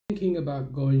Thinking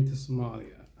about going to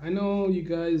Somalia. I know you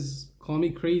guys call me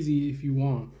crazy if you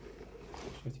want.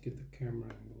 Try to get the camera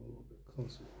angle a little bit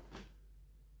closer.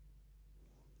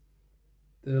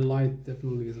 The light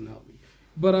definitely isn't helping.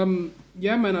 But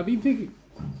yeah, man, I've been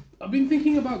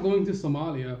thinking about going to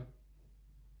Somalia,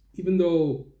 even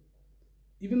though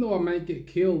I might get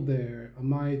killed there. I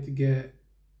might get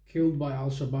killed by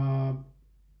Al-Shabaab.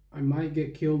 I might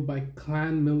get killed by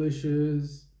clan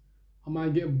militias. I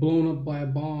might get blown up by a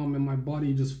bomb and my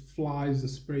body just flies and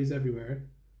sprays everywhere.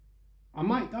 I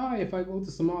might die if I go to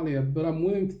Somalia, but I'm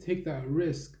willing to take that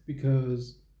risk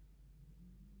because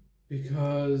I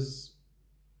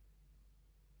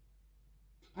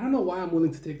don't know why I'm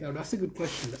willing to take that. That's a good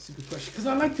question. Because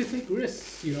I like to take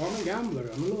risks, you know. I'm a gambler.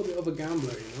 I'm a little bit of a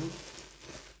gambler, you know.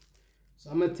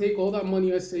 So I'm gonna take all that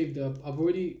money I saved up. I've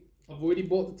already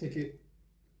bought the ticket.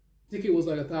 Ticket was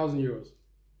like €1,000.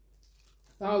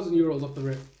 €1,000 off the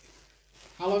rip.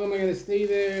 How long am I gonna stay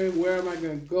there? Where am I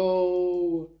gonna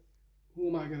go? Who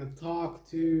am I gonna talk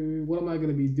to? What am I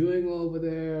gonna be doing over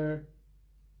there?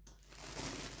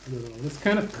 I don't know. It's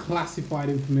kind of classified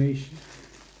information.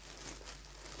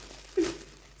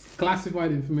 It's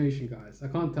classified information, guys. I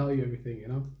can't tell you everything, you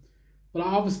know. But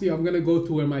obviously, I'm gonna go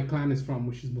to where my clan is from,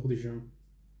 which is Mogadishu.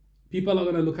 People are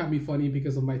gonna look at me funny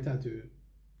because of my tattoo.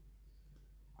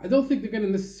 I don't think they're gonna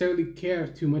necessarily care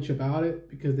too much about it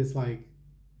because it's like,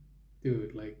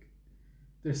 dude, like,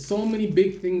 there's so many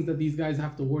big things that these guys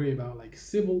have to worry about, like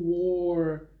civil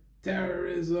war,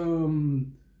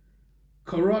 terrorism,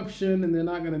 corruption, and they're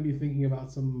not gonna be thinking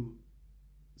about some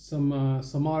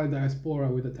Somali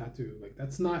diaspora with a tattoo. Like,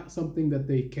 that's not something that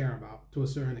they care about to a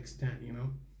certain extent, you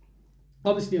know.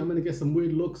 Obviously, I'm gonna get some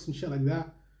weird looks and shit like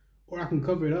that. Or I can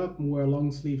cover it up and wear a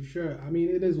long sleeve shirt. I mean,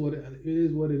 it is what it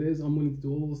is. I'm willing to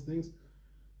do all those things.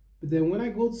 But then when I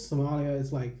go to Somalia,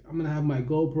 it's like I'm gonna have my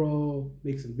GoPro,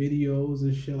 make some videos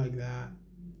and shit like that,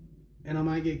 and I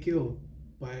might get killed.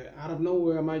 But out of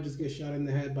nowhere, I might just get shot in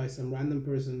the head by some random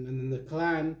person, and then the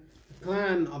clan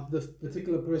of the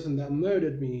particular person that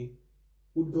murdered me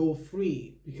would go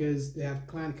free because they have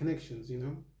clan connections. You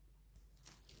know,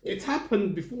 it's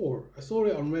happened before. I saw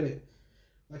it on Reddit.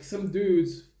 Like, some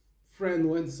dude's friend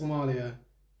went to Somalia,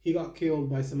 he got killed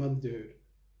by some other dude,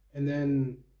 and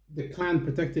then the clan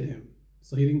protected him,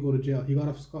 so he didn't go to jail. He got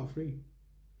off scot-free,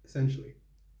 essentially.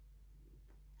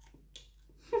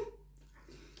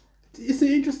 It's an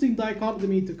interesting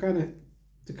dichotomy to kind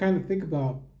of think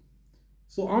about.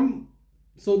 So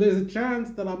there's a chance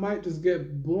that I might just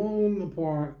get blown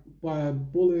apart by a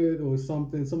bullet or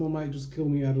something. Someone might just kill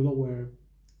me out of nowhere.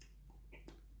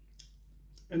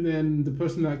 And then the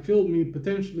person that killed me,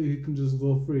 potentially, he can just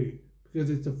go free. Because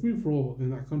it's a free-for-all in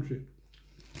that country.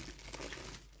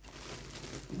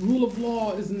 Rule of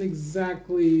law isn't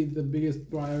exactly the biggest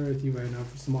priority right now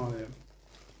for Somalia.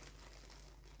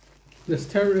 There's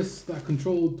terrorists that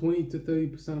control 20 to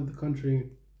 30% of the country.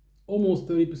 Almost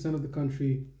 30% of the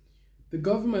country. The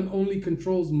government only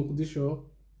controls Mogadishu.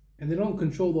 And they don't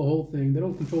control the whole thing. They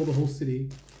don't control the whole city.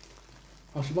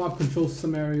 Al-Shabaab controls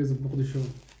some areas of Mogadishu.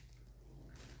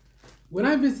 When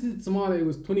I visited Somalia, it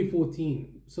was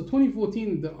 2014. So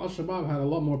 2014, the Al-Shabaab had a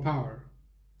lot more power.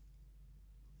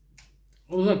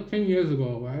 It was like 10 years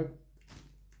ago, right?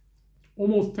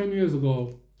 Almost 10 years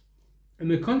ago. And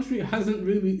the country hasn't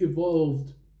really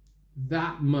evolved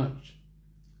that much.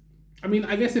 I mean,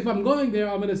 I guess if I'm going there,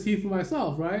 I'm going to see for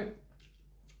myself, right?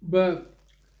 But,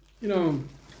 you know,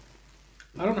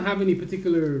 I don't have any,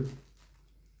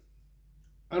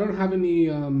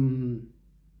 how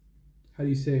do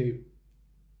you say,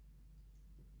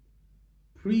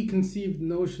 preconceived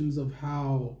notions of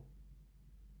how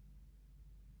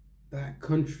that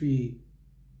country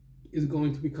is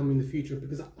going to become in the future,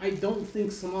 because I don't think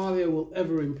Somalia will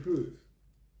ever improve.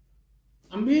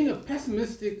 I'm being a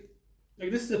pessimistic,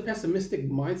 like, this is a pessimistic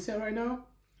mindset right now,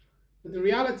 but the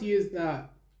reality is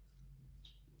that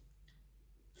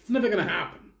it's never gonna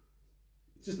happen.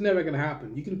 It's just never gonna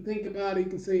happen. You can think about it, you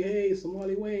can say, hey,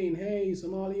 Somali Wayne, hey,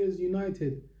 Somalia is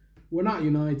united. We're not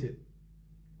united.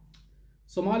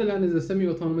 Somaliland is a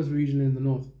semi-autonomous region in the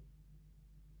north.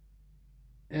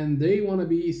 And they want to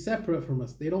be separate from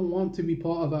us. They don't want to be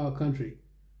part of our country.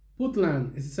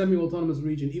 Puntland is a semi-autonomous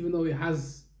region, even though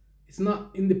it's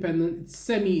not independent, it's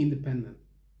semi-independent.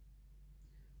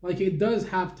 Like, it does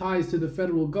have ties to the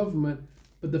federal government,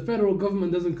 but the federal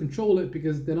government doesn't control it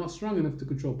because they're not strong enough to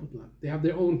control Puntland. They have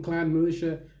their own clan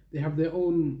militia, they have their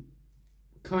own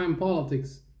clan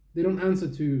politics. They don't answer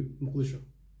to Mogadishu.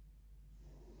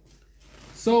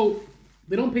 So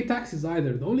they don't pay taxes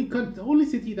either. The only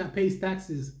city that pays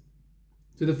taxes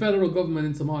to the federal government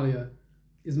in Somalia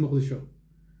is Mogadishu.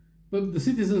 but the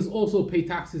citizens also pay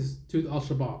taxes to Al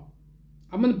Shabaab.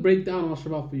 I'm gonna break down Al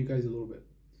Shabaab for you guys a little bit.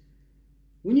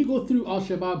 When you go through Al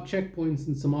Shabaab checkpoints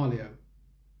in Somalia,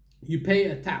 you pay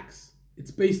a tax.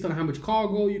 It's based on how much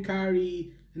cargo you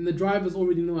carry, and the drivers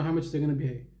already know how much they're gonna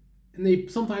pay. And they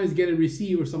sometimes get a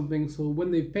receipt or something, so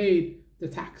when they've paid the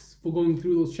tax for going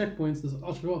through those checkpoints, the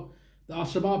Al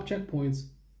Shabaab checkpoints,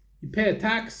 you pay a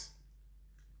tax,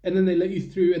 and then they let you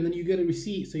through, and then you get a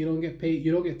receipt, so you don't get paid,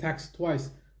 you don't get taxed twice.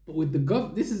 But with the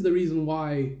this is the reason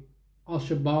why Al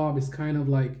Shabaab is kind of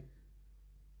like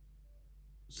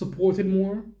supported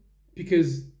more,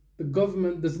 because the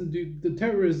government doesn't do, the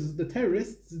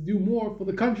terrorists do more for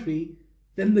the country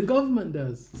than the government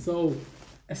does. So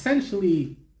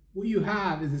essentially what you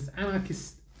have is this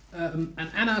an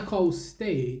anarcho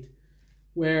state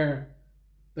where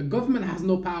the government has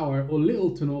no power or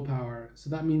little to no power. So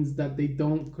that means that they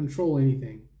don't control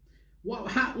anything.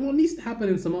 What needs to happen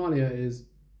in Somalia is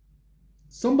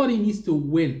somebody needs to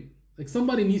win. Like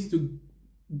somebody needs to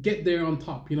get there on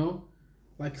top, you know?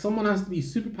 Like someone has to be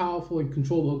super powerful and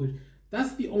control the whole country.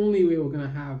 That's the only way we're gonna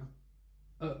have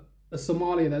a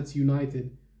Somalia that's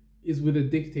united, is with a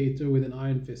dictator with an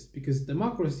iron fist. Because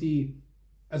democracy,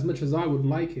 as much as I would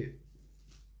like it,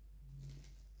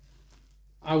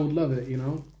 I would love it, you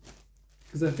know?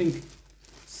 Because I think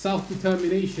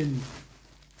self-determination,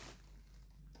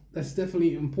 that's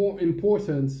definitely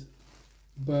important.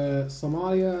 But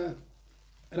Somalia,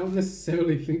 I don't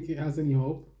necessarily think it has any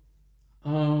hope.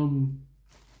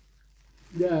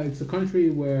 Yeah, it's a country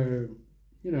where,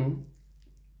 you know,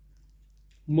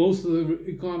 most of the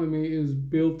economy is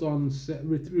built on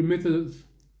remittance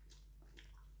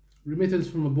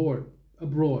from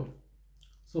abroad.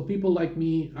 So people like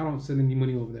me, I don't send any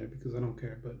money over there because I don't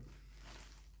care. But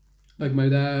like my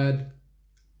dad,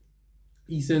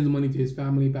 he sends money to his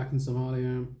family back in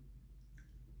Somalia.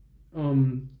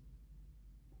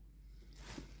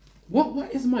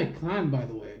 What is my clan, by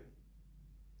the way?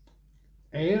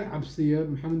 Air Absiya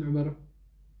Muhammad Umar.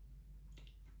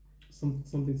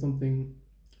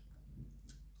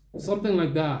 Something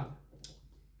like that.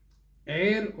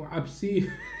 Air or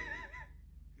Absi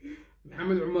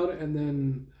Muhammad Umar, and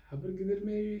then Habr Gidir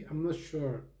maybe? I'm not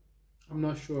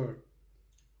sure.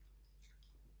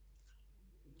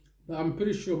 But I'm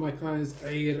pretty sure my clan is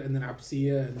Air and then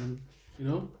Absiya, and then, you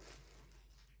know?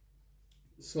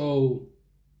 So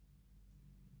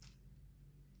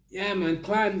yeah, man,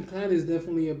 clan is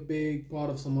definitely a big part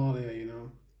of Somalia, you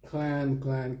know. Clan.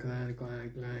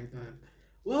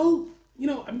 Well, you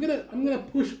know, I'm gonna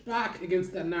push back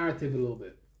against that narrative a little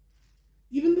bit.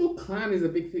 Even though clan is a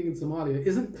big thing in Somalia,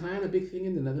 isn't clan a big thing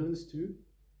in the Netherlands too?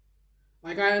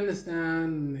 Like, I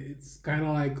understand it's kind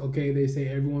of like, okay, they say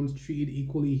everyone's treated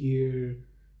equally here,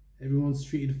 everyone's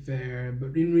treated fair,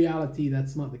 but in reality,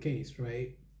 that's not the case,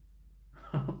 right?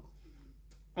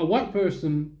 A white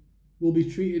person will be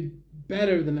treated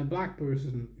better than a black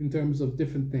person in terms of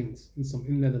different things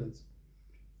in Netherlands.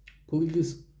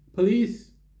 Police,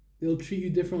 they'll treat you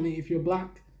differently if you're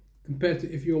black compared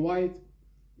to if you're white.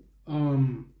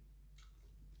 In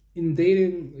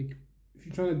dating, like if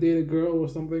you're trying to date a girl or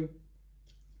something,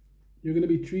 you're gonna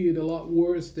be treated a lot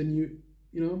worse than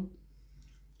you know.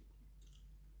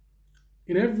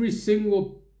 In every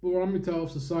single parameter of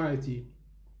society,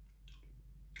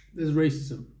 there's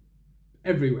racism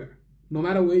everywhere. No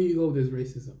matter where you go, there's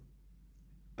racism.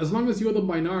 As long as you're the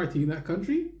minority in that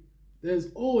country,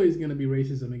 there's always going to be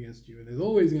racism against you. And there's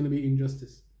always going to be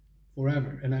injustice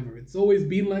forever and ever. It's always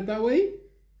been like that way,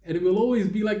 and it will always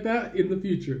be like that in the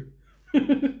future.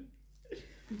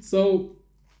 So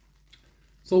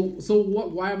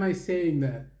why am I saying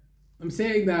that? I'm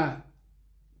saying that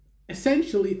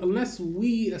essentially, unless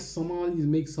we as Somalis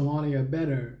make Somalia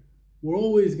better, we're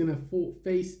always going to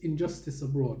face injustice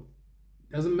abroad.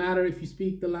 Doesn't matter if you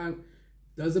speak the language,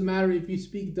 doesn't matter if you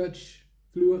speak Dutch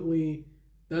fluently,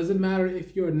 doesn't matter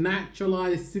if you're a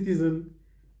naturalized citizen,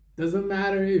 doesn't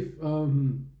matter if,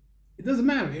 it doesn't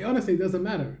matter. It honestly doesn't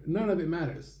matter. None of it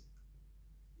matters.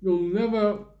 You'll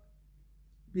never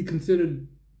be considered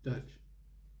Dutch.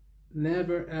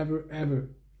 Never, ever, ever.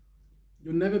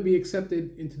 You'll never be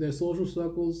accepted into their social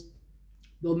circles.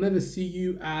 They'll never see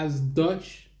you as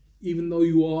Dutch, even though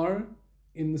you are,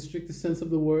 in the strictest sense of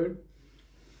the word.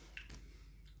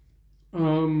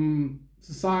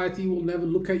 Society will never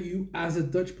look at you as a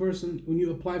Dutch person. When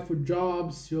you apply for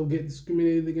jobs, you'll get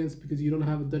discriminated against because you don't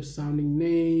have a Dutch sounding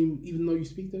name, even though you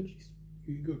speak Dutch.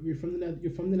 You're from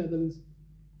the Netherlands.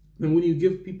 And when you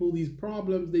give people these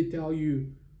problems, they tell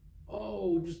you,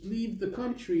 oh, just leave the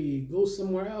country, go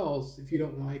somewhere else if you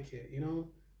don't like it, you know?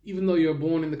 Even though you're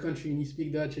born in the country and you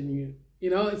speak Dutch, and you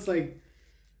know, it's like,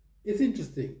 it's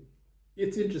interesting.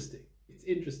 It's interesting. It's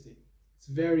interesting. It's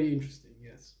very interesting.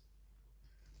 Yes.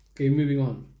 Okay, moving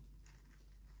on.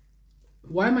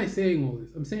 Why am I saying all this?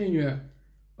 I'm saying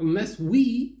unless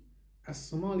we, as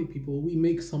Somali people, we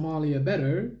make Somalia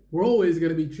better, we're always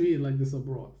going to be treated like this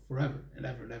abroad forever and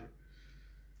ever and ever.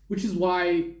 Which is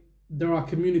why there are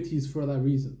communities for that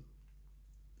reason.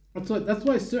 That's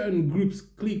why certain groups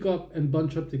clique up and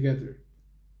bunch up together.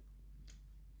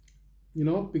 You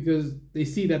know, because they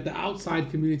see that the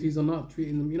outside communities are not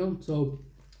treating them, you know, so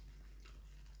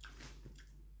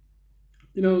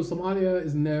you know, Somalia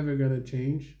is never gonna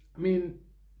change. I mean,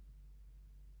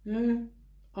 yeah,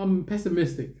 I'm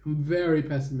pessimistic. I'm very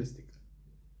pessimistic.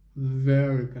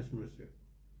 Very pessimistic.